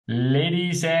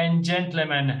Ladies and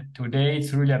gentlemen, today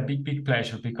it's really a big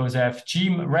pleasure because I have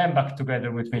Jim Rembach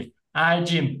together with me. Hi,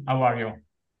 Jim. How are you?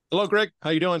 Hello, Greg.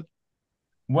 How you doing?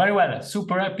 Very well.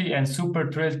 Super happy and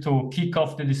super thrilled to kick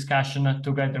off the discussion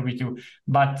together with you.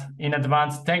 But in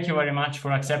advance, thank you very much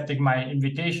for accepting my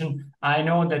invitation. I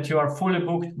know that you are fully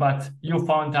booked, but you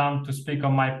found time to speak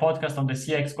on my podcast, on the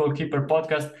CX Goalkeeper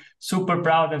Podcast. Super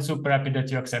proud and super happy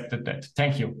that you accepted that.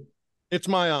 Thank you. It's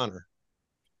my honor.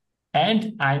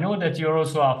 And I know that you're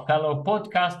also a fellow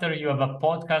podcaster. You have a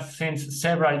podcast since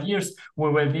several years. We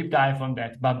will deep dive on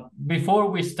that. But before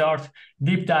we start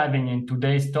deep diving in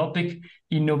today's topic,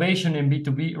 innovation in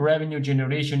B2B revenue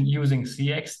generation using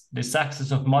CX, the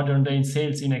success of modern day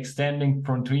sales in extending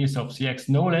frontiers of CX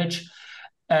knowledge.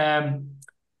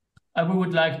 We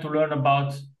would like to learn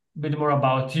a bit more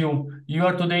about you. You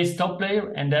are today's top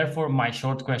player, and therefore my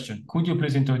short question. Could you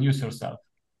please introduce yourself?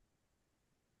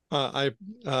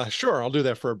 Sure, I'll do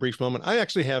that for a brief moment. I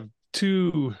actually have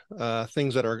two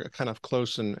things that are kind of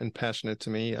close and passionate to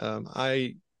me.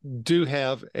 I do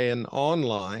have an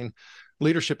online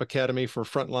leadership academy for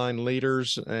frontline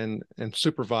leaders and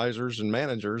supervisors and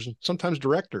managers, and sometimes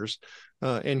directors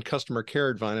in customer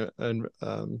care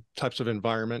types of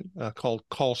environment called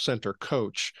Call Center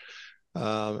Coach.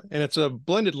 And it's a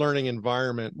blended learning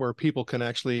environment where people can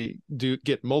actually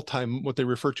get what they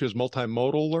refer to as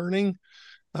multimodal learning.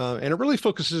 And it really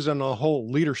focuses on the whole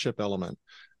leadership element.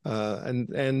 And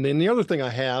then the other thing I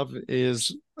have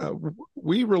is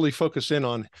we really focus in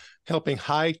on helping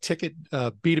high ticket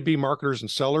B2B marketers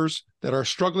and sellers that are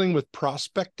struggling with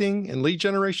prospecting and lead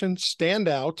generation stand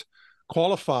out,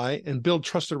 qualify, and build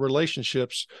trusted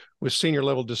relationships with senior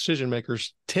level decision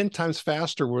makers 10 times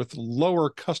faster with lower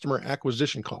customer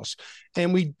acquisition costs.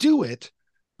 And we do it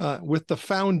with the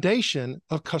foundation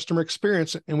of customer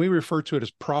experience, and we refer to it as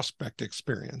prospect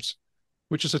experience,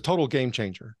 which is a total game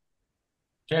changer.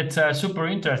 That's super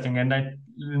interesting, and I'm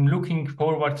looking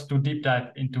forward to deep dive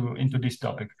into this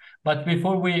topic. But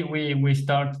before we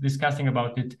start discussing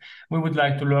about it, we would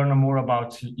like to learn more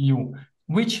about you.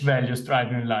 Which values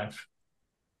drive you in life?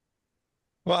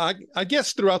 Well, I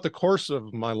guess throughout the course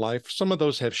of my life, some of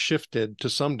those have shifted to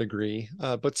some degree,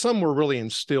 but some were really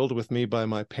instilled with me by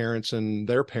my parents and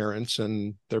their parents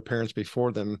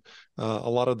before them. A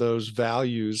lot of those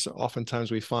values, oftentimes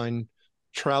we find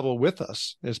travel with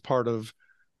us as part of,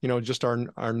 just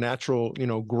our natural,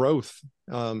 growth,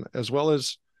 as well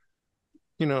as,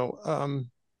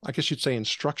 I guess you'd say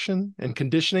instruction and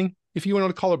conditioning. If you want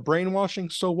to call it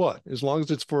brainwashing, so what? As long as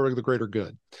it's for the greater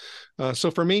good. So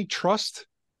for me, trust,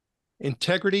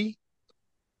 integrity,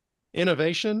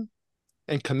 innovation,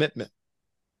 and commitment.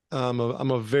 I'm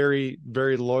a very,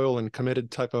 very loyal and committed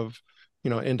type of,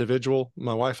 individual.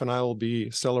 My wife and I will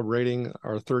be celebrating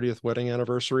our 30th wedding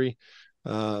anniversary.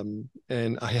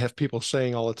 And I have people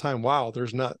saying all the time, wow,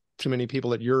 there's not too many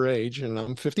people at your age, and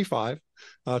I'm 55,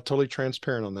 totally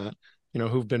transparent on that,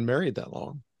 who've been married that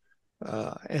long.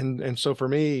 And so for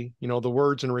me, the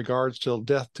words in regards to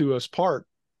death do us part,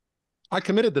 I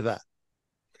committed to that.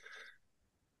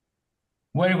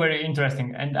 Very, very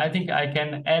interesting. And I think I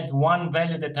can add one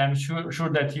value that I'm sure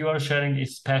that you are sharing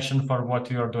is passion for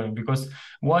what you are doing, because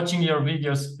watching your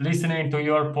videos, listening to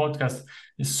your podcast,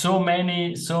 so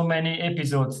many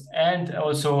episodes, and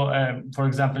also, for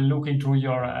example, looking through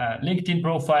your LinkedIn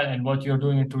profile and what you're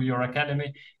doing into your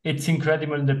academy, it's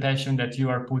incredible the passion that you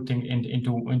are putting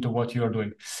into what you are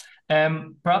doing.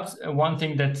 Perhaps one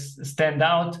thing that stand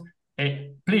out,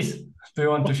 please. Do you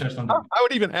want to share something? I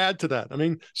would even add to that. I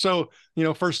mean, so,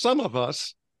 for some of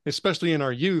us, especially in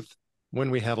our youth, when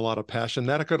we have a lot of passion,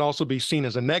 that could also be seen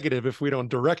as a negative if we don't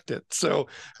direct it. So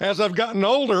as I've gotten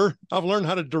older, I've learned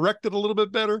how to direct it a little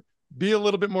bit better, be a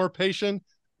little bit more patient,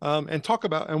 and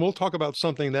we'll talk about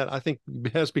something that I think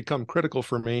has become critical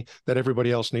for me that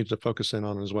everybody else needs to focus in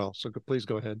on as well. So please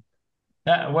go ahead.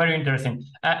 Very interesting.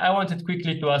 I wanted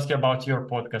quickly to ask you about your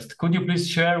podcast. Could you please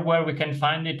share where we can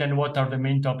find it and what are the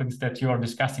main topics that you are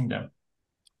discussing there?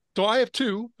 So I have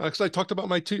two, because I talked about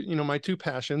my two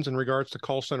passions in regards to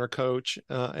Call Center Coach,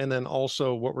 and then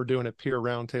also what we're doing at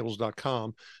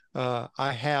peerroundtables.com.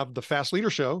 I have the Fast Leader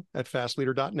Show at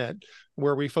fastleader.net,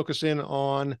 where we focus in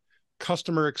on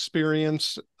customer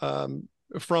experience,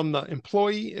 from the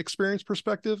employee experience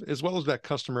perspective, as well as that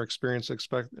customer experience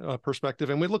perspective.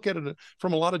 And we look at it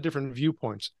from a lot of different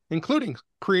viewpoints, including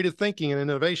creative thinking and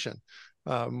innovation.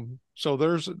 So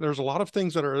there's a lot of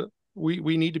things that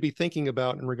we need to be thinking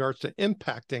about in regards to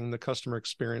impacting the customer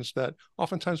experience that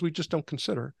oftentimes we just don't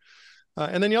consider.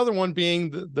 And then the other one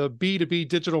being the B2B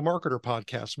Digital Marketer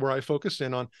Podcast, where I focus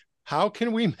in on how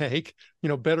can we make,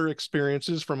 better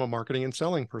experiences from a marketing and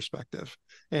selling perspective?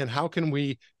 And how can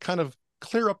we kind of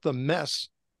clear up the mess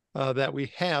that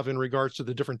we have in regards to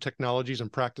the different technologies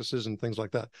and practices and things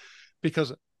like that?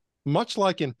 Because much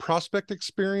like in prospect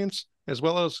experience, as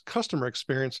well as customer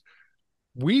experience,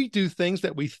 we do things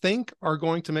that we think are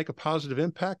going to make a positive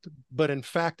impact, but in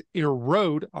fact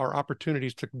erode our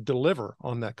opportunities to deliver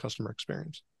on that customer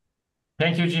experience.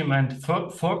 Thank you, Jim. And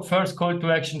for first call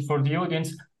to action for the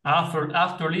audience,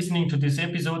 after listening to this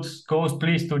episode, go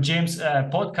please to Jim's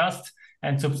podcast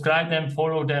and subscribe them,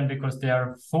 follow them, because they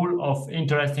are full of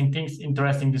interesting things,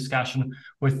 interesting discussion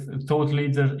with thought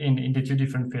leaders in the two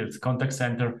different fields, contact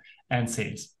center and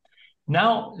sales.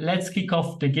 Now, let's kick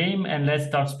off the game and let's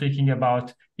start speaking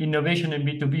about innovation in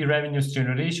B2B revenues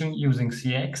generation using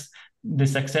CX, the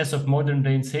success of modern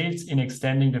day sales in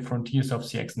extending the frontiers of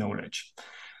CX knowledge.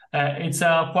 It's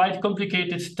a quite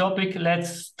complicated topic.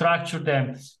 Let's structure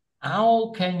them.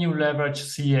 How can you leverage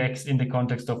CX in the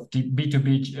context of the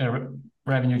B2B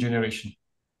revenue generation?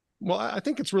 Well, I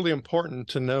think it's really important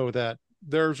to know that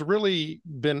there's really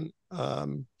been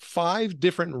 5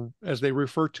 different, as they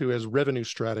refer to as revenue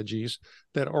strategies,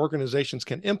 that organizations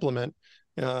can implement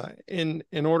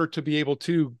in order to be able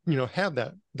to have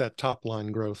that top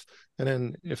line growth, and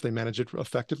then if they manage it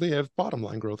effectively, have bottom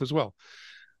line growth as well.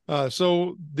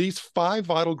 So these 5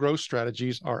 vital growth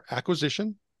strategies are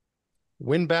acquisition,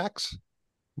 win-backs,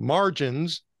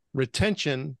 margins,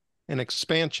 retention, and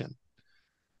expansion.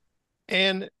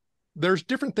 And there's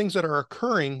different things that are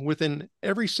occurring within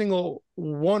every single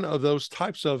one of those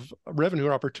types of revenue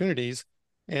opportunities.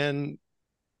 And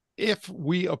if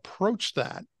we approach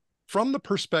that from the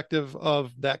perspective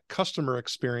of that customer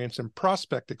experience and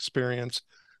prospect experience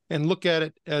and look at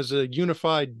it as a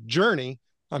unified journey,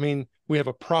 I mean, we have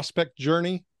a prospect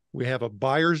journey, we have a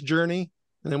buyer's journey,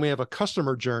 and then we have a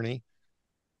customer journey.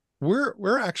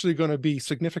 We're actually going to be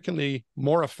significantly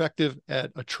more effective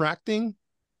at attracting,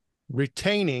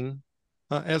 retaining,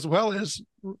 as well as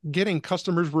getting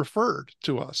customers referred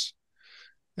to us.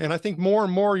 And I think more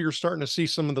and more you're starting to see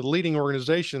some of the leading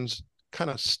organizations kind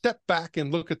of step back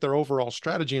and look at their overall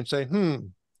strategy and say,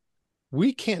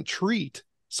 we can't treat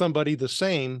somebody the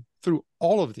same through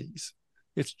all of these.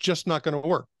 It's just not going to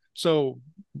work. So,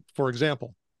 for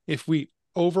example, if we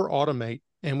over-automate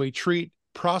and we treat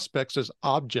prospects as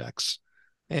objects,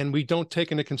 and we don't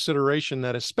take into consideration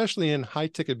that, especially in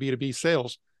high-ticket B2B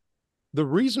sales, the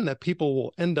reason that people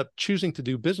will end up choosing to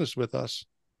do business with us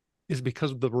is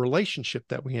because of the relationship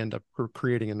that we end up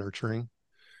creating and nurturing.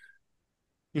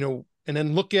 And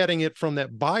then look at it from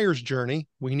that buyer's journey,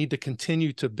 we need to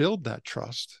continue to build that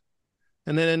trust.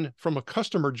 And then from a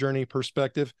customer journey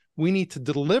perspective, we need to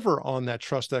deliver on that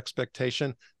trust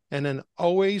expectation and then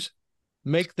always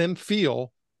make them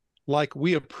feel like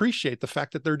we appreciate the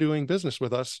fact that they're doing business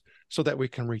with us so that we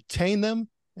can retain them.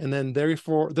 And then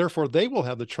therefore they will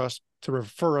have the trust to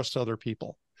refer us to other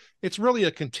people. It's really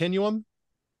a continuum.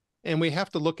 And we have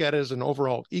to look at it as an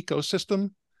overall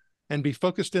ecosystem and be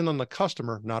focused in on the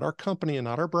customer, not our company and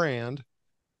not our brand,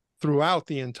 throughout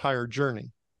the entire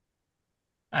journey.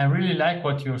 I really like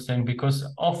what you're saying, because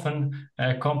often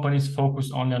companies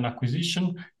focus only on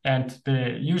acquisition, and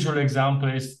the usual example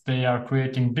is they are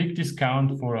creating big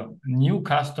discount for a new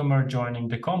customer joining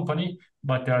the company,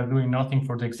 but they are doing nothing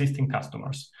for the existing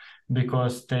customers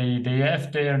because they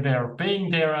are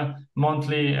paying their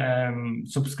monthly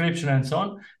subscription and so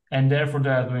on, and therefore they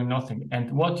are doing nothing. And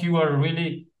what you are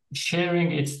really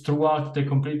sharing, it's throughout the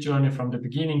complete journey from the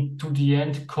beginning to the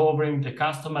end, covering the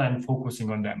customer and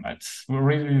focusing on them. It's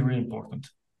really, really important.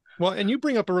 Well, and you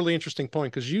bring up a really interesting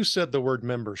point because you said the word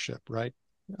membership, right?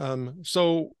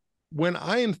 So when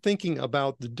I am thinking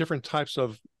about the different types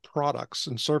of products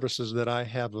and services that I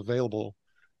have available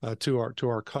to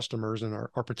our customers and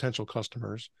our potential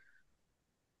customers,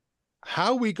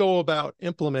 how we go about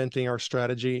implementing our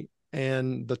strategy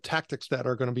and the tactics that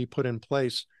are going to be put in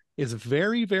place is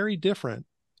very, very different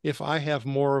if I have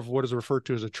more of what is referred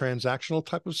to as a transactional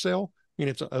type of sale. I mean,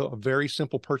 it's a very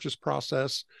simple purchase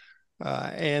process,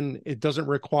 and it doesn't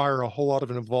require a whole lot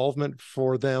of involvement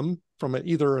for them from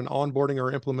either an onboarding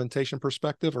or implementation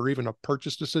perspective, or even a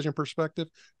purchase decision perspective.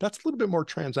 That's a little bit more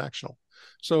transactional.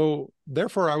 So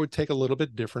therefore, I would take a little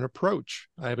bit different approach.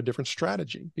 I have a different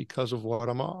strategy because of what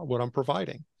I'm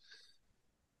providing.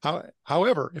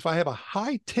 However, if I have a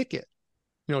high ticket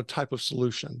type of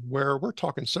solution where we're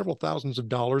talking several thousands of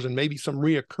dollars and maybe some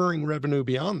reoccurring revenue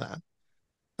beyond that,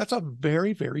 that's a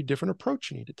very, very different approach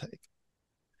you need to take.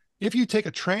 If you take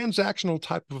a transactional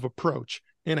type of approach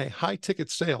in a high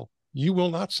ticket sale, you will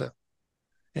not sell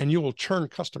and you will churn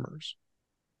customers.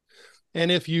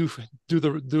 And if you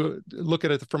look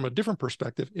at it from a different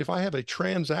perspective, if I have a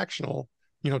transactional,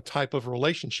 type of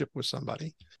relationship with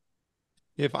somebody,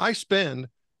 if I spend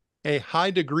a high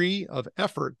degree of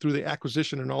effort through the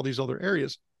acquisition and all these other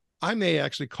areas, I may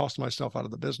actually cost myself out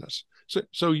of the business.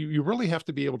 So you really have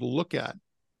to be able to look at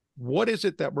what is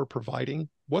it that we're providing?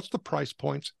 What's the price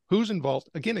points? Who's involved?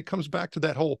 Again, it comes back to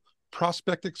that whole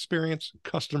prospect experience,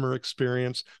 customer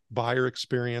experience, buyer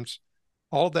experience.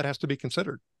 All of that has to be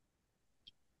considered.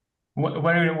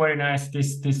 Very, very nice.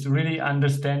 This really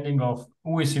understanding of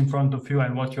who is in front of you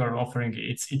and what you are offering.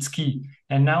 It's key.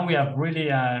 And now we have really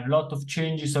a lot of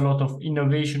changes, a lot of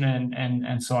innovation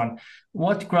and so on.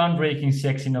 What groundbreaking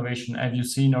CX innovation have you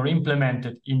seen or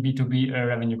implemented in B2B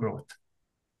revenue growth?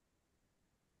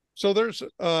 So there's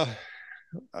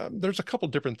a couple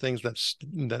different things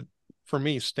that for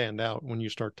me stand out when you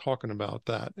start talking about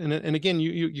that. And again,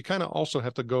 you kind of also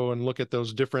have to go and look at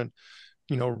those different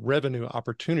revenue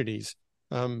opportunities.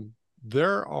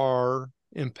 There are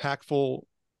impactful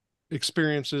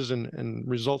experiences and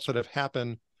results that have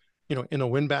happened, in a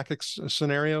win-back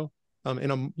scenario.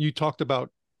 You talked about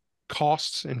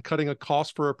costs and cutting a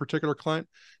cost for a particular client,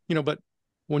 but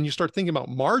when you start thinking about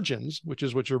margins, which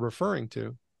is what you're referring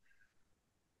to,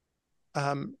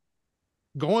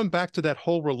 going back to that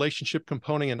whole relationship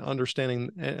component and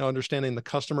understanding the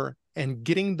customer and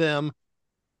getting them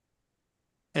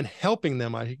and helping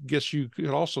them, I guess you could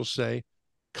also say,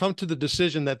 come to the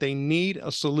decision that they need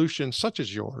a solution such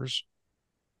as yours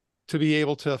to be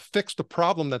able to fix the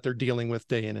problem that they're dealing with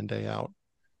day in and day out.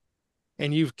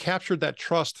 And you've captured that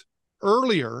trust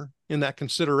earlier in that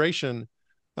consideration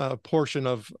portion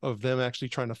of them actually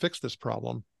trying to fix this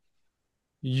problem.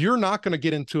 You're not going to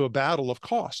get into a battle of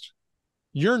cost.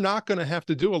 You're not going to have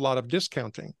to do a lot of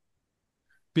discounting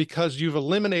because you've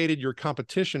eliminated your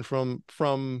competition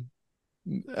from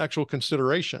actual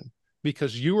consideration,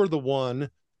 because you are the one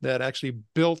that actually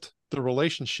built the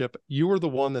relationship. You are the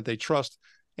one that they trust.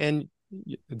 And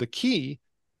the key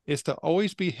is to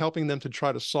always be helping them to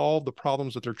try to solve the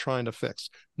problems that they're trying to fix,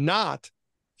 not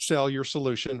sell your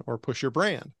solution or push your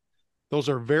brand. Those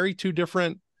are very two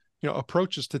different,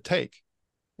 approaches to take.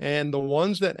 And the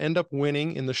ones that end up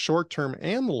winning in the short term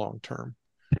and the long term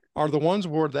are the ones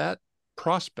where that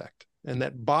prospect and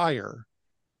that buyer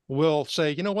will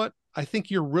say, you know what? I think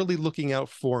you're really looking out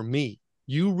for me.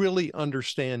 You really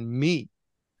understand me.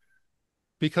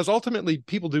 Because ultimately,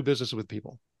 people do business with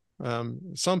people.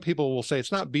 Some people will say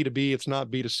it's not B2B, it's not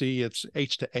B2C, it's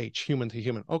H to H, human to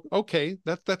human. Okay,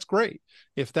 that's great.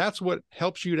 If that's what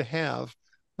helps you to have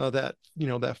that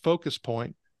focus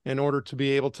point in order to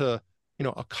be able to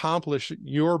accomplish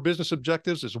your business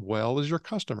objectives as well as your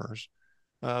customers,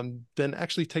 then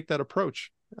actually take that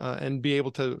approach and be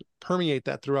able to permeate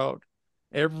that throughout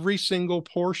every single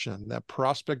portion, that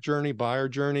prospect journey, buyer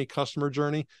journey, customer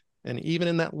journey, and even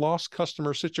in that lost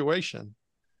customer situation,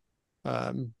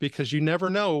 because you never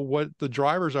know what the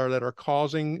drivers are that are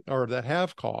causing or that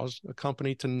have caused a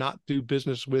company to not do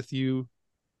business with you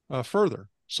further.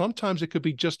 Sometimes it could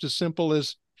be just as simple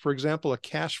as, for example, a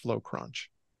cash flow crunch.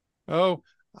 Oh,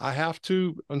 I have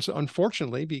to,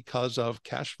 unfortunately, because of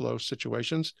cash flow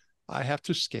situations, I have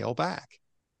to scale back.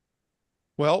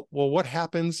 Well, what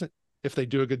happens if they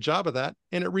do a good job of that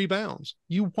and it rebounds?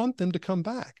 You want them to come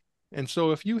back. And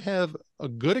so if you have a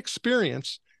good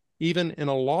experience, even in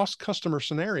a lost customer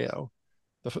scenario,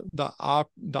 the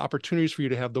opportunities for you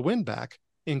to have the win back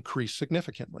increase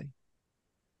significantly.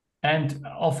 And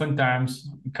oftentimes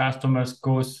customers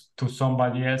goes to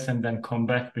somebody else and then come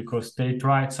back because they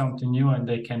tried something new and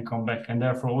they can come back. And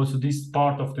therefore also this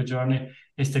part of the journey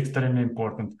is extremely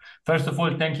important. First of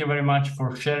all, thank you very much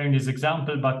for sharing this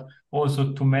example, but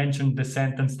also to mention the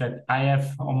sentence that I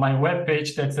have on my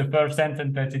webpage. That's the first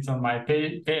sentence that it's on my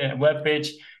webpage.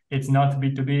 It's not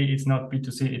B2B, it's not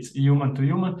B2C, it's human to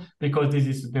human, because this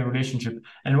is the relationship.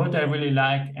 And what I really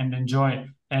like and enjoy,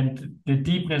 and the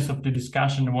deepness of the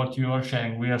discussion, what you are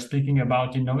sharing, we are speaking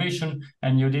about innovation,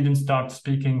 and you didn't start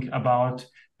speaking about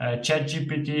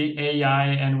ChatGPT, AI,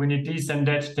 and we need this and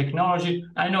that technology.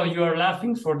 I know you are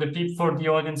laughing for the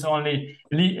audience only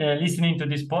listening to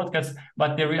this podcast,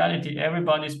 but the reality,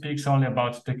 everybody speaks only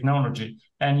about technology,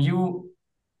 and you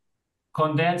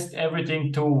condensed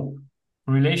everything to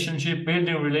relationship,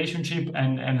 building relationship,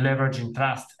 and leveraging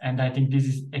trust. And I think this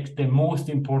is the most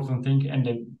important thing and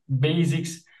the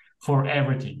basics for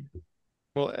everything.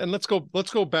 Well, and let's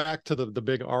go back to the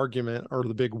big argument, or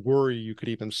the big worry, you could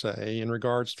even say, in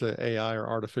regards to AI or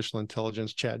artificial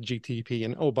intelligence, Chat GTP.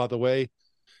 And oh, by the way,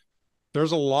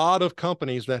 there's a lot of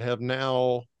companies that have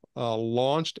now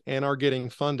launched and are getting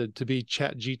funded to be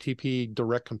Chat GTP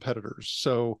direct competitors.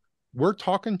 So we're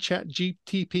talking Chat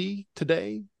GTP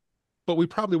today, but we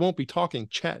probably won't be talking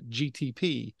Chat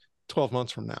GTP 12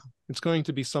 months from now. It's going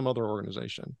to be some other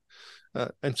organization.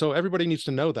 And so everybody needs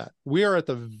to know that. We are at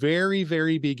the very,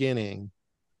 very beginning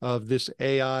of this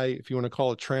AI, if you want to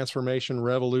call it transformation,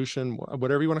 revolution,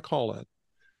 whatever you want to call it.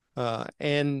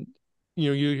 And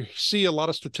you see a lot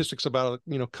of statistics about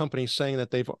companies saying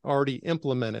that they've already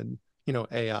implemented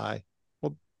AI.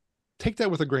 Well, take that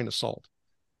with a grain of salt.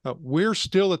 We're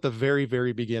still at the very,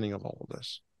 very beginning of all of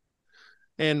this.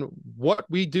 And what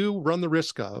we do run the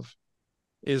risk of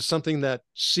is something that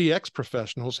CX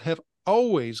professionals have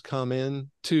always come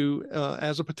in to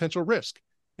as a potential risk.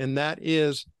 And that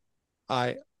is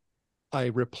I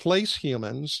replace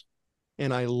humans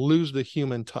and I lose the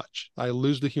human touch. I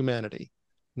lose the humanity.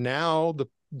 Now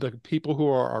the people who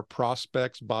are our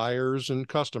prospects, buyers, and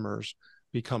customers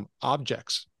become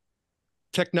objects.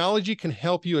 Technology can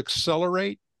help you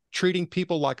accelerate treating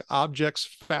people like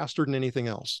objects faster than anything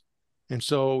else. And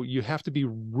so you have to be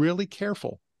really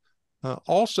careful.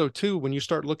 Also, too, when you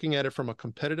start looking at it from a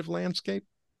competitive landscape,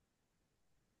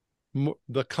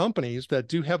 the companies that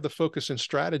do have the focus and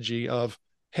strategy of,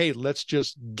 hey, let's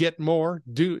just get more,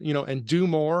 do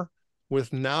more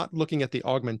with not looking at the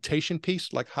augmentation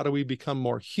piece, like how do we become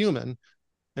more human,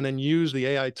 and then use the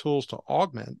AI tools to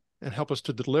augment and help us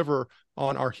to deliver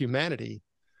on our humanity.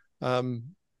 They're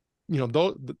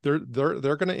going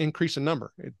to increase in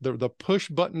number. The push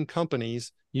button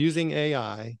companies using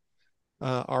AI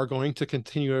are going to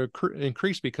continue to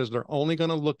increase because they're only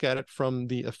going to look at it from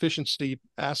the efficiency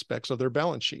aspects of their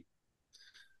balance sheet.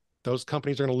 Those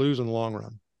companies are going to lose in the long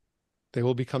run. They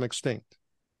will become extinct.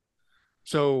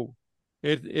 So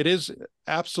it is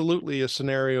absolutely a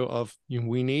scenario of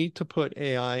we need to put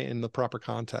AI in the proper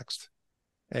context.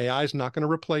 AI is not going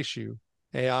to replace you.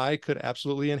 AI could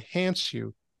absolutely enhance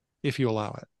you if you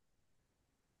allow it.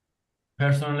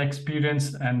 Personal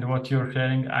experience and what you're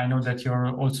sharing. I know that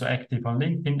you're also active on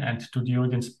LinkedIn, and to the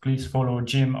audience, please follow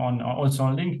Jim also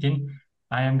on LinkedIn.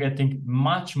 I am getting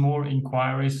much more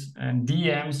inquiries and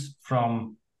DMs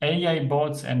from AI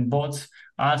bots and bots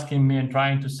asking me and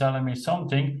trying to sell me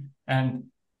something. And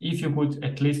if you could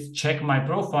at least check my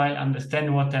profile,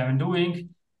 understand what I'm doing.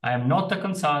 I am not a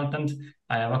consultant.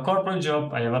 I have a corporate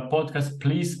job. I have a podcast.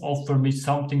 Please offer me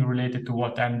something related to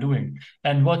what I'm doing.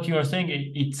 And what you are saying,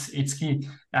 it's key.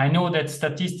 I know that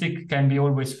statistics can be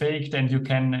always faked and you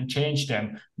can change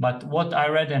them. But what I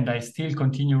read, and I still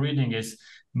continue reading, is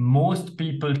most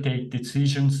people take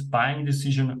buying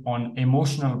decision on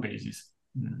emotional basis.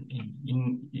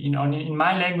 In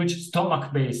my language,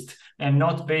 stomach based and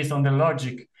not based on the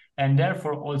logic. And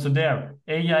therefore, also there,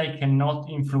 AI cannot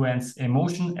influence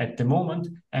emotion at the moment,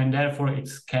 and therefore it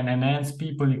can enhance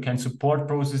people, it can support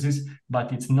processes,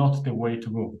 but it's not the way to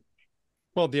go.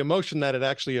 Well, the emotion that it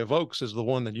actually evokes is the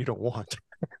one that you don't want.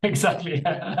 Exactly.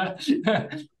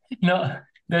 No,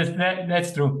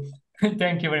 that's true.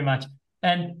 Thank you very much.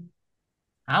 And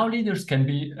how leaders can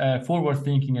be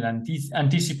forward-thinking and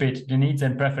anticipate the needs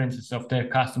and preferences of their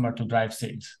customer to drive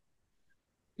sales?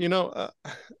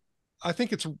 I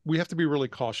think we have to be really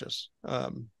cautious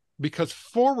because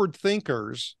forward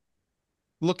thinkers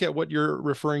look at what you're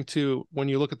referring to when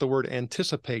you look at the word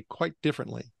anticipate quite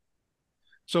differently.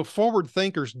 So forward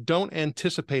thinkers don't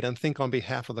anticipate and think on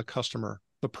behalf of the customer,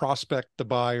 the prospect, the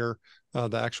buyer,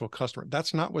 the actual customer.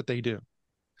 That's not what they do.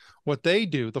 What they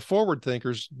do, the forward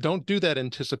thinkers don't do that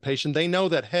anticipation. They know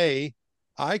that, hey,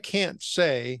 I can't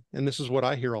say, and this is what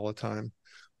I hear all the time,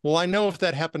 well, I know if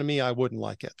that happened to me, I wouldn't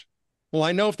like it. Well,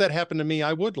 I know if that happened to me,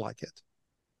 I would like it.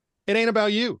 It ain't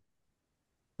about you,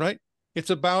 right? It's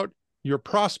about your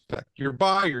prospect, your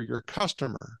buyer, your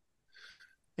customer.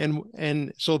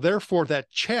 And so therefore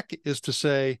that check is to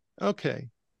say, okay,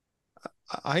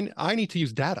 I need to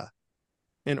use data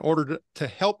in order to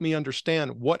help me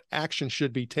understand what action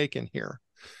should be taken here.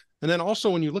 And then also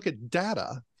when you look at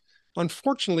data,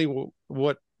 unfortunately,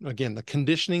 the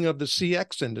conditioning of the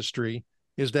CX industry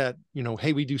is that,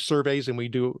 hey, we do surveys and we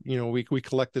do, we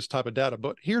collect this type of data,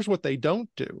 but here's what they don't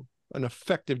do an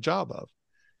effective job of,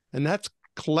 and that's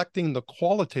collecting the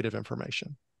qualitative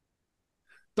information.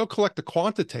 They'll collect the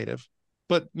quantitative,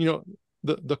 but,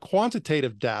 the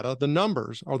quantitative data, the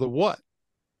numbers are the what.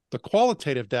 The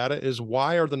qualitative data is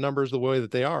why are the numbers the way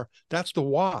that they are. That's the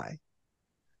why.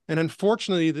 And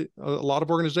unfortunately, a lot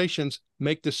of organizations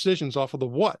make decisions off of the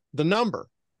what, the number,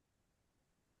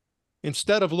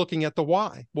 instead of looking at the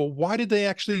why. Well, why did they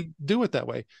actually do it that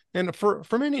way? And for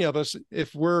many of us,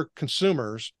 if we're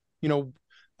consumers,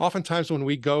 oftentimes when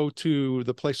we go to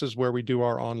the places where we do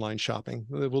our online shopping,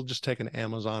 we'll just take an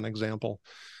Amazon example.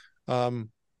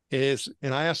 is,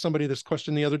 and I asked somebody this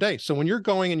question the other day. So when you're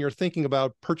going and you're thinking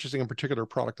about purchasing a particular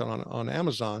product on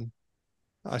Amazon,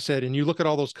 I said, and you look at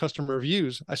all those customer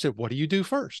reviews, I said, what do you do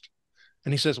first?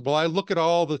 And he says, well, I look at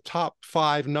all the top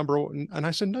 5 number one. And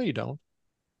I said, no, you don't.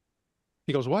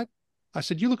 He goes, what? I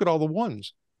said, you look at all the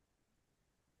ones.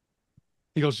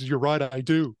 He goes, you're right, I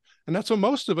do. And that's what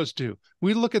most of us do.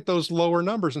 We look at those lower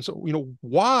numbers. And so,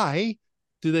 why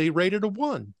do they rate it a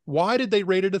 1? Why did they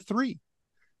rate it a 3?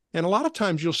 And a lot of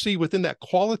times you'll see within that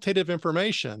qualitative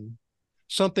information,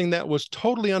 something that was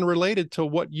totally unrelated to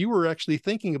what you were actually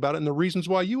thinking about and the reasons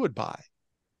why you would buy.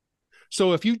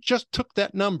 So if you just took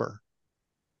that number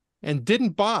and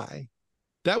didn't buy,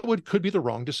 that could be the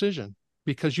wrong decision,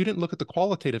 because you didn't look at the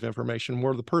qualitative information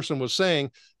where the person was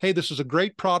saying, hey, this is a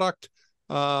great product.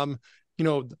 The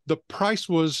price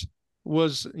was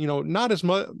not as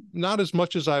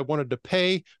much as I wanted to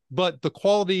pay, but the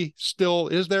quality still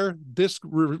is there. This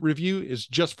review is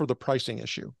just for the pricing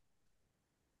issue.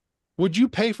 Would you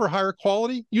pay for higher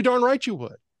quality? You darn right you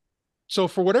would. So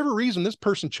for whatever reason, this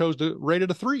person chose to rate it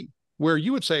a 3, where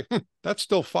you would say, that's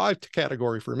still 5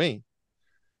 category for me.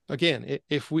 Again,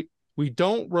 if we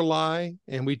don't rely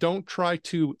and we don't try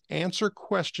to answer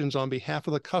questions on behalf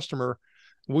of the customer,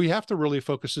 we have to really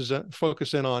focus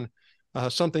in on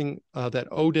something that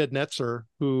Oded Netzer,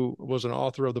 who was an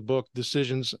author of the book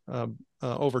Decisions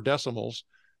Over Decimals,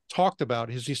 talked about.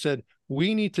 He said,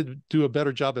 we need to do a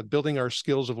better job at building our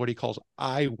skills of what he calls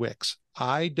IWIKS,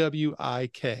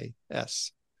 IWIKS,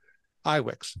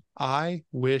 IWIKS, I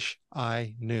wish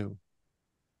I knew.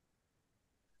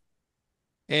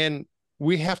 And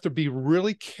we have to be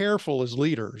really careful as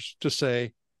leaders to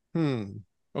say,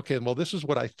 okay, well, this is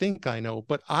what I think I know,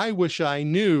 but I wish I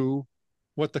knew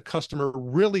what the customer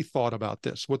really thought about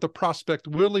this, what the prospect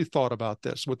really thought about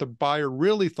this, what the buyer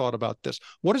really thought about this.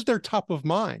 What is their top of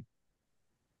mind?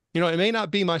 It may not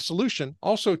be my solution.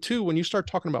 Also, too, when you start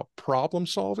talking about problem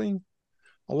solving,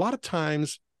 a lot of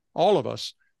times all of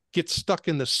us get stuck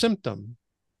in the symptom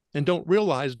and don't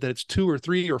realize that it's 2 or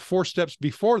 3 or 4 steps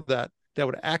before that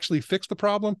would actually fix the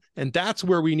problem. And that's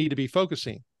where we need to be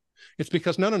focusing. It's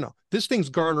because, no, this thing's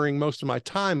garnering most of my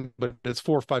time, but it's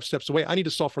 4 or 5 steps away. I need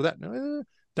to solve for that.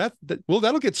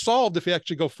 That'll get solved if you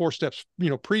actually go 4 steps,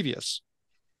 previous.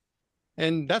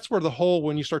 And that's where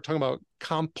when you start talking about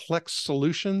complex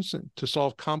solutions to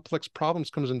solve complex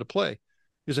problems comes into play,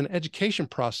 is an education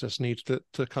process needs to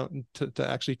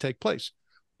actually take place.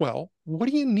 Well, what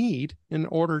do you need in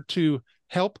order to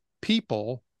help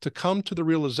people to come to the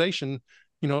realization,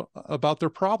 about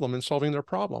their problem and solving their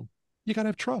problem? You got to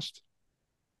have trust.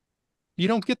 You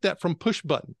don't get that from push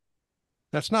button.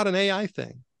 That's not an AI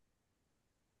thing,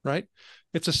 right?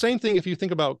 It's the same thing if you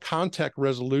think about contact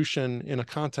resolution in a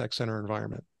contact center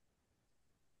environment.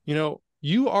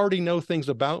 You already know things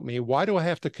about me. Why do I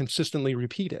have to consistently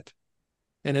repeat it?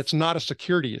 And it's not a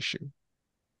security issue,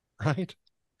 right?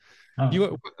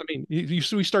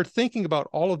 We start thinking about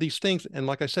all of these things. And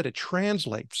like I said, it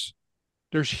translates.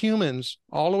 There's humans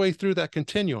all the way through that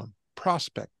continuum: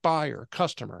 prospect, buyer,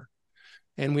 customer.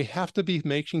 And we have to be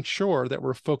making sure that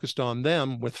we're focused on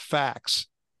them with facts,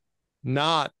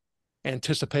 not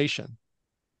anticipation.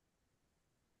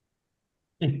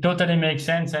 It totally makes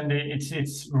sense, and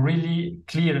it's really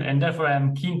clear, and therefore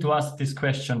I'm keen to ask this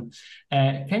question.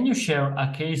 Can you share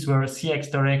a case where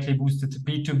CX directly boosted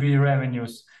B2B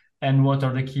revenues, and what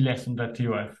are the key lessons that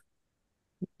you have?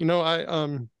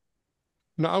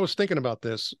 I was thinking about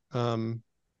this, and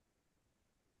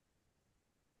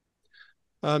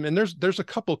there's a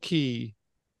couple key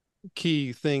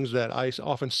things that I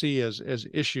often see as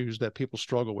issues that people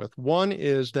struggle with. One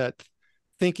is that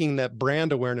thinking that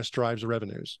brand awareness drives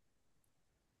revenues.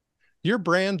 Your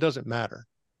brand doesn't matter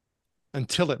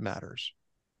until it matters.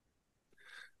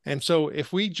 And so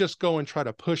if we just go and try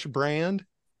to push brand,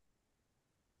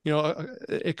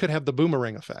 it could have the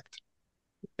boomerang effect.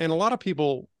 And a lot of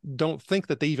people don't think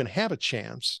that they even have a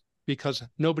chance because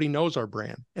nobody knows our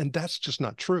brand. And that's just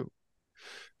not true.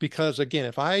 Because again,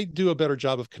 if I do a better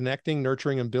job of connecting,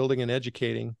 nurturing, and building and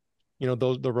educating,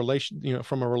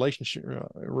 from a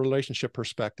relationship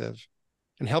perspective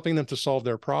and helping them to solve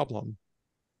their problem,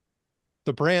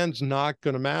 the brand's not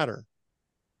going to matter.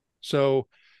 So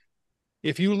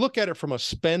if you look at it from a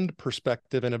spend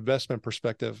perspective and investment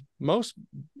perspective, most,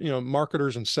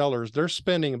 marketers and sellers, they're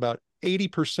spending about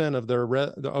 80% of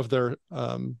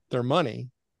their money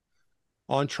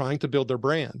on trying to build their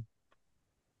brand.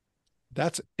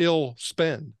 That's ill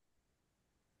spend.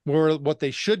 Where what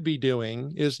they should be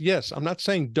doing is, yes, I'm not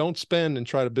saying don't spend and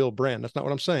try to build brand. That's not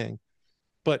what I'm saying.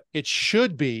 But it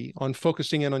should be on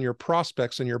focusing in on your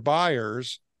prospects and your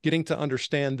buyers, getting to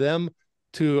understand them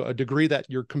to a degree that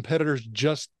your competitors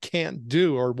just can't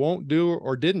do or won't do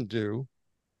or didn't do.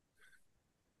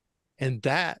 And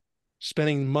that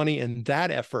spending money in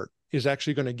that effort is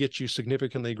actually going to get you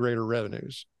significantly greater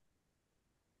revenues.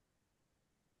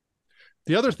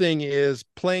 The other thing is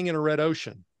playing in a red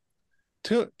ocean.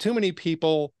 Too many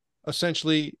people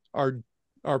essentially are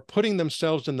putting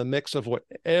themselves in the mix of what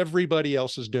everybody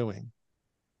else is doing.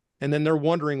 And then they're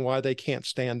wondering why they can't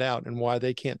stand out and why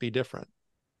they can't be different.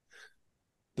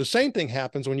 The same thing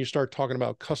happens when you start talking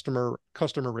about customer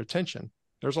retention.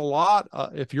 There's a lot,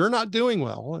 if you're not doing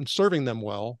well and serving them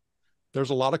well, there's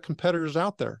a lot of competitors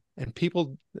out there, and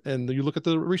people, and you look at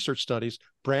the research studies,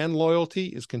 brand loyalty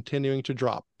is continuing to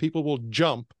drop. People will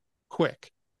jump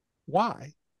quick.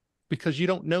 Why? Because you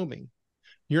don't know me.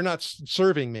 You're not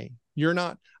serving me.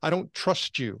 I don't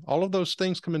trust you. All of those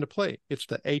things come into play. It's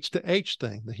the H to H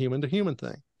thing, the human to human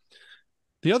thing.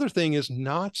 The other thing is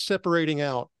not separating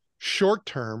out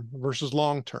short-term versus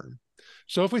long-term.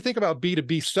 So if we think about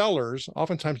B2B sellers,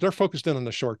 oftentimes they're focused in on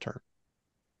the short term,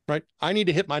 right? I need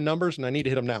to hit my numbers and I need to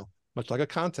hit them now, much like a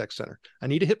contact center. I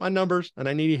need to hit my numbers and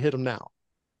I need to hit them now.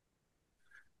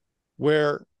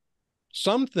 Where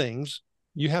some things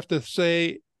you have to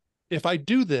say, if I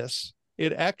do this,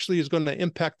 it actually is going to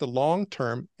impact the long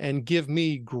term and give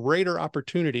me greater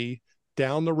opportunity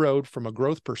down the road from a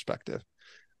growth perspective.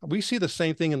 We see the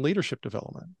same thing in leadership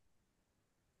development.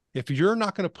 If you're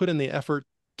not going to put in the effort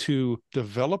to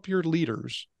develop your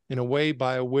leaders in a way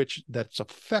by which that's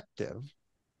effective,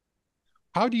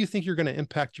 how do you think you're going to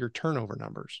impact your turnover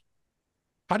numbers?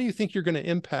 How do you think you're going to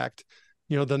impact,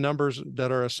 the numbers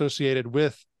that are associated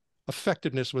with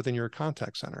effectiveness within your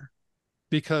contact center?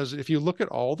 Because if you look at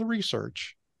all the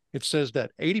research, it says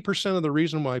that 80% of the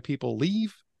reason why people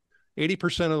leave,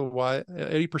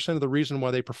 80% of the reason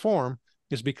why they perform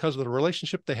is because of the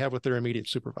relationship they have with their immediate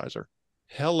supervisor.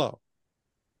 Hello.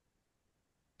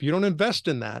 If you don't invest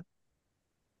in that,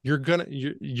 you're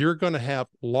gonna have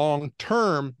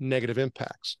long-term negative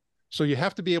impacts. So you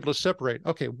have to be able to separate,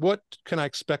 okay, what can I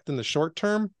expect in the short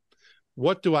term?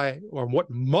 What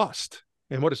must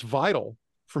and what is vital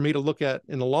for me to look at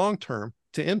in the long term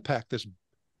to impact this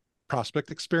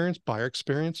prospect experience, buyer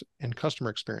experience, and customer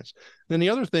experience. Then the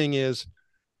other thing is,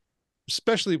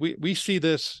 especially we see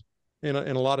this in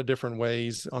a lot of different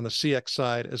ways on the CX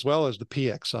side as well as the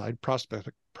PX side,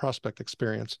 prospect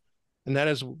experience. And that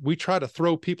is, we try to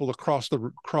throw people across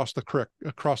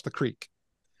the creek.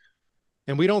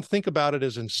 And we don't think about it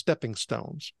as in stepping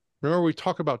stones. Remember, we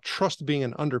talk about trust being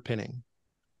an underpinning.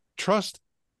 Trust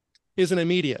isn't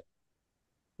immediate.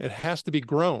 It has to be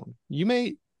grown. You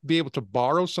may be able to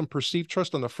borrow some perceived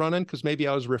trust on the front end because maybe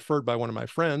I was referred by one of my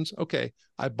friends. Okay,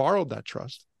 I borrowed that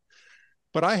trust.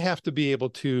 But I have to be able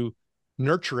to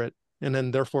nurture it and then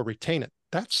therefore retain it.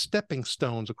 That's stepping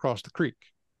stones across the creek.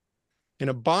 In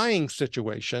a buying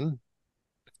situation,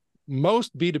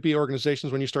 most B2B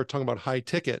organizations, when you start talking about high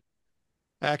ticket,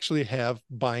 actually have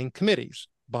buying committees,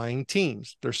 buying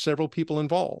teams. There's several people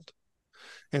involved.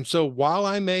 And so while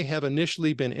I may have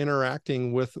initially been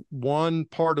interacting with one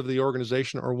part of the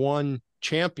organization or one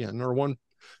champion or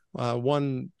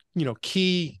one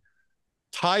key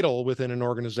title within an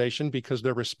organization because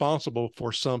they're responsible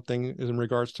for something in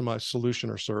regards to my solution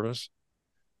or service,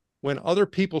 when other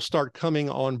people start coming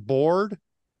on board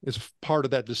as part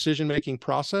of that decision-making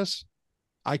process,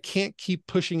 I can't keep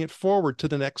pushing it forward to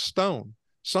the next stone.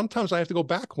 Sometimes I have to go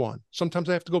back one. Sometimes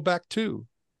I have to go back two.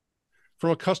 From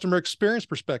a customer experience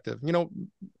perspective,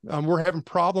 we're having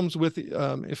problems with,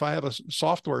 if I have a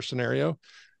software scenario,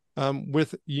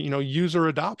 with, user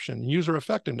adoption, user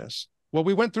effectiveness. Well,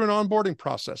 we went through an onboarding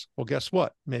process. Well, guess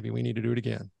what? Maybe we need to do it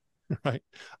again, right?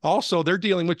 Also, they're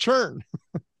dealing with churn.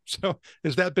 So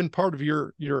has that been part of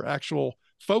your actual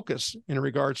focus in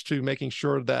regards to making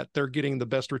sure that they're getting the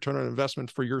best return on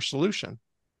investment for your solution?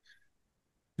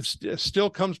 It still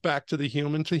comes back to the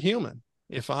human to human.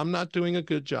 If I'm not doing a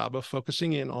good job of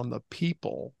focusing in on the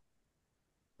people,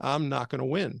 I'm not going to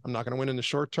win. I'm not going to win in the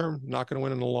short term, not going to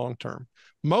win in the long term.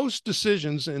 Most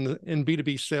decisions in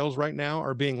B2B sales right now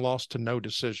are being lost to no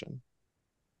decision.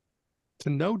 To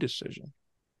no decision.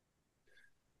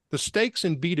 The stakes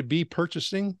in B2B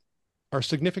purchasing are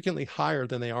significantly higher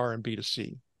than they are in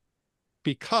B2C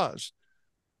because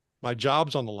my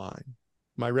job's on the line,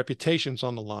 my reputation's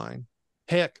on the line.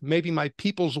 Heck, maybe my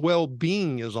people's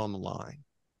well-being is on the line.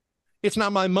 It's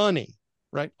not my money,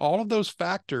 right? All of those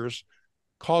factors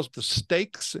cause the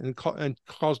stakes and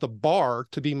cause the bar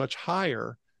to be much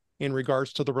higher in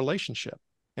regards to the relationship.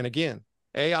 And again,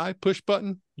 AI push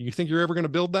button, you think you're ever going to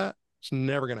build that? It's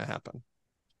never going to happen.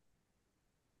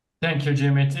 Thank you,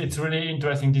 Jim. It's really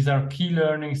interesting. These are key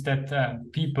learnings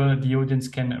that people, the audience,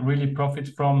 can really profit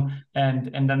from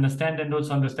and understand, and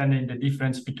also understanding the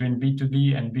difference between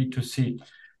B2B and B2C.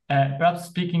 Perhaps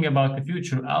speaking about the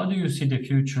future, how do you see the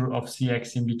future of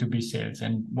CX in B2B sales,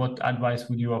 and what advice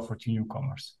would you offer to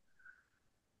newcomers?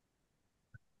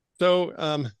 So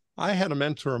I had a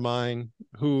mentor of mine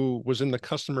who was in the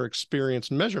customer experience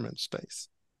measurement space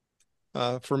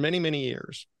for many, many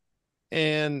years.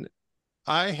 And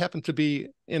I happened to be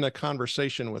in a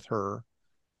conversation with her,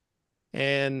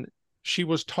 and she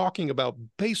was talking about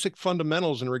basic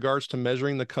fundamentals in regards to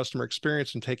measuring the customer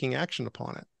experience and taking action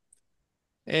upon it.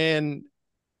 And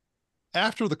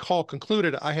after the call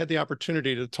concluded, I had the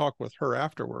opportunity to talk with her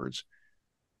afterwards.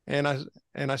 And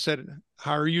I said,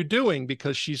 "How are you doing?"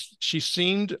 Because she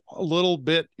seemed a little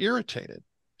bit irritated.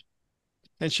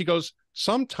 And she goes,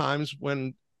 "Sometimes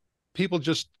when people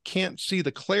just can't see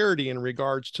the clarity in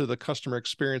regards to the customer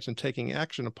experience and taking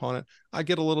action upon it, I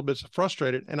get a little bit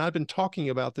frustrated. And I've been talking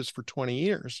about this for 20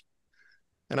 years."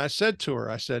 And I said to her,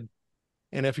 I said,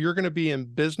 "And if you're going to be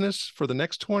in business for the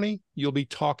next 20, you'll be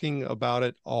talking about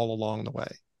it all along the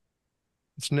way.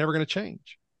 It's never going to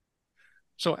change."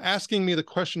 So asking me the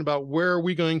question about where are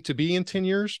we going to be in 10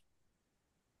 years,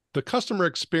 the customer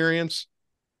experience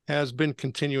has been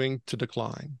continuing to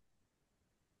decline.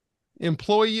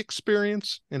 Employee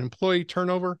experience and employee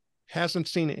turnover hasn't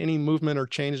seen any movement or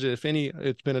changes. If any,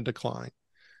 it's been a decline.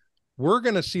 We're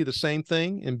going to see the same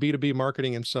thing in B2B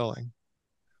marketing and selling.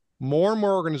 More and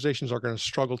more organizations are going to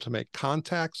struggle to make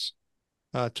contacts,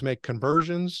 to make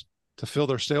conversions, to fill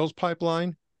their sales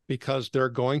pipeline, because they're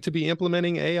going to be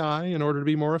implementing AI in order to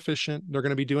be more efficient. They're going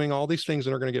to be doing all these things,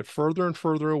 and they're going to get further and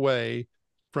further away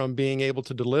from being able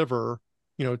to deliver,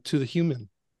 to the human.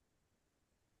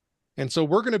 And so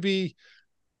we're going to be,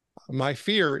 my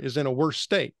fear is, in a worse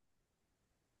state,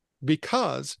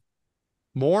 because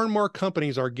more and more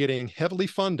companies are getting heavily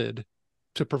funded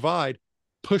to provide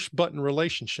push button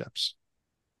relationships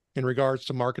in regards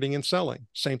to marketing and selling.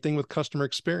 Same thing with customer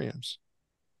experience.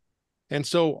 And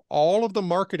so all of the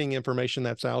marketing information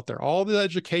that's out there, all the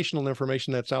educational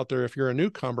information that's out there, if you're a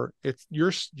newcomer,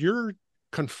 you're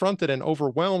confronted and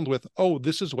overwhelmed with, oh,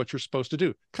 this is what you're supposed to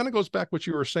do. Kind of goes back what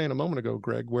you were saying a moment ago,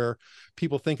 Greg, where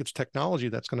people think it's technology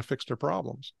that's going to fix their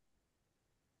problems.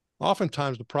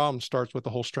 Oftentimes the problem starts with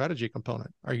the whole strategy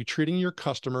component. Are you treating your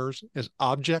customers as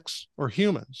objects or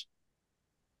humans?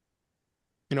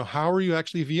 How are you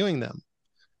actually viewing them?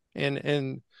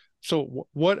 And so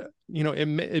what,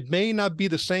 it may not be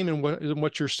the same in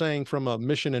what you're saying from a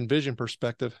mission and vision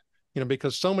perspective,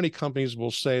 because so many companies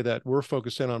will say that we're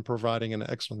focused in on providing an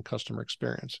excellent customer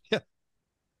experience. Yeah.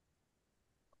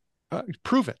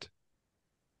 Prove it.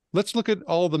 Let's look at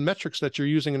all the metrics that you're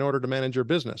using in order to manage your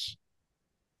business.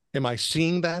 Am I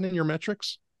seeing that in your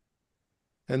metrics?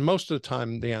 And most of the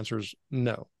time, the answer is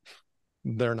no,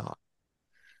 they're not.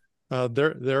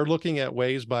 They're looking at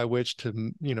ways by which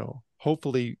to,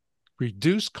 hopefully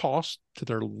reduce costs to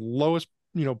their lowest,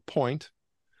 point,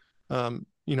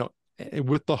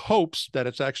 with the hopes that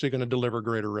it's actually going to deliver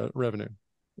greater revenue.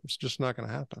 It's just not going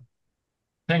to happen.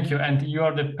 Thank you. And you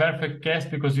are the perfect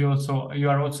guest because you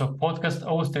are also a podcast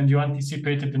host, and you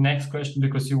anticipated the next question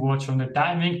because you watch on the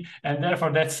timing, and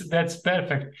therefore that's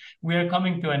perfect. We are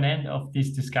coming to an end of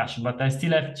this discussion, but I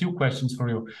still have 2 questions for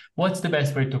you. What's the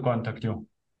best way to contact you?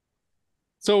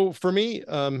 So for me,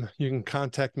 you can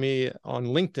contact me on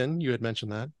LinkedIn. You had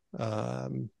mentioned that.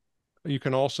 You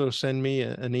can also send me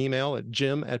an email at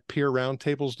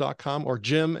jim@peerroundtables.com or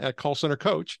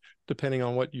jim@callcentercoach, depending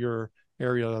on what your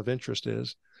area of interest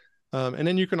is. And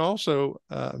then you can also,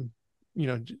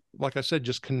 like I said,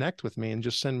 just connect with me and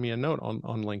just send me a note on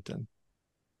LinkedIn.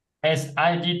 As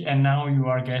I did, and now you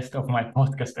are a guest of my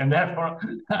podcast, and therefore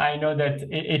I know that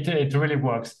it really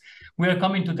works. We are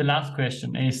coming to the last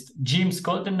question. Is Jim's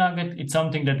golden nugget, it's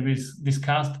something that we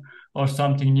discussed or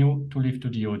something new to leave to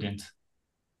the audience?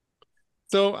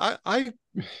 So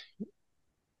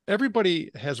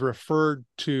everybody has referred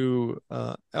to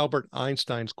Albert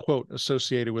Einstein's quote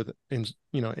associated with,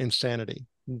 insanity,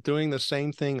 doing the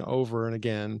same thing over and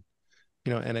again,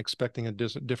 and expecting a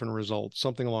different result,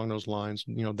 something along those lines.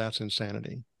 That's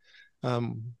insanity.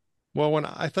 Well, when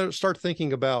I start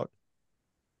thinking about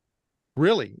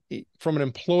really from an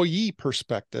employee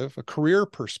perspective, a career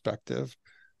perspective,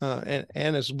 and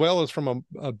as well as from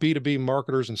a B2B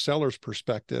marketers and sellers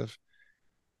perspective,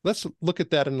 let's look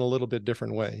at that in a little bit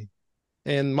different way.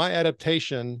 And my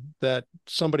adaptation that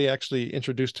somebody actually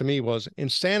introduced to me was,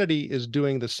 insanity is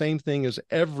doing the same thing as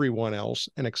everyone else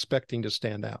and expecting to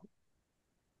stand out.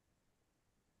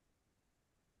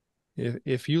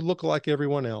 If you look like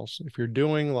everyone else, if you're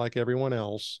doing like everyone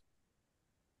else,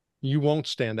 you won't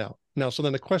stand out. Now, so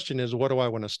then the question is, what do I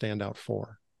want to stand out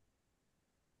for?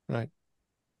 Right?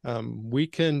 We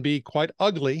can be quite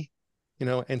ugly,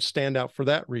 and stand out for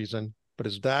that reason, but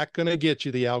is that going to get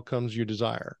you the outcomes you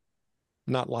desire?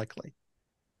 Not likely,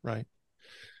 right?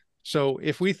 So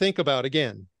if we think about,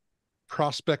 again,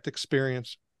 prospect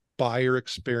experience, buyer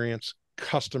experience,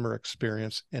 customer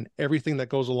experience, and everything that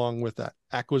goes along with that,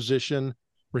 acquisition,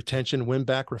 retention, win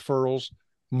back, referrals,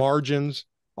 margins,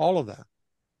 all of that.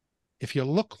 If you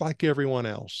look like everyone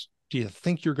else, do you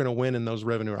think you're going to win in those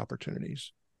revenue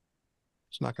opportunities?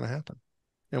 It's not going to happen.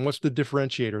 And what's the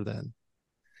differentiator then?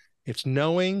 It's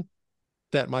knowing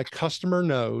that my customer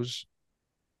knows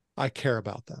I care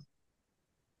about them.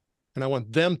 And I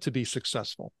want them to be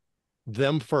successful.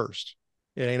 Them first.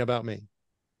 It ain't about me.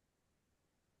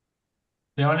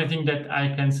 The only thing that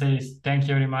I can say is thank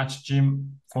you very much,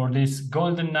 Jim, for this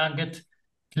golden nugget.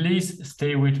 Please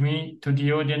stay with me. To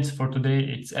the audience for today,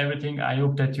 it's everything. I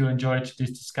hope that you enjoyed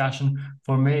this discussion.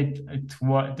 For me,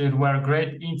 there were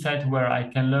great insights where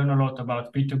I can learn a lot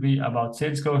about B2B, about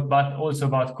sales growth, but also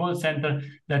about call center.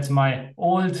 That's my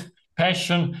old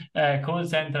passion, call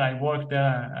center. I worked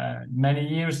there many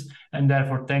years, and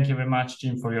therefore thank you very much,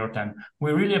 Jim, for your time.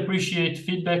 We really appreciate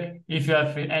feedback. If you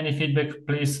have any feedback,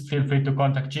 please feel free to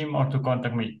contact Jim or to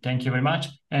contact me. Thank you very much.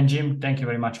 And Jim, thank you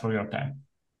very much for your time.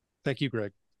 Thank you,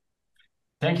 Greg.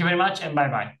 Thank you very much, and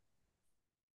bye-bye.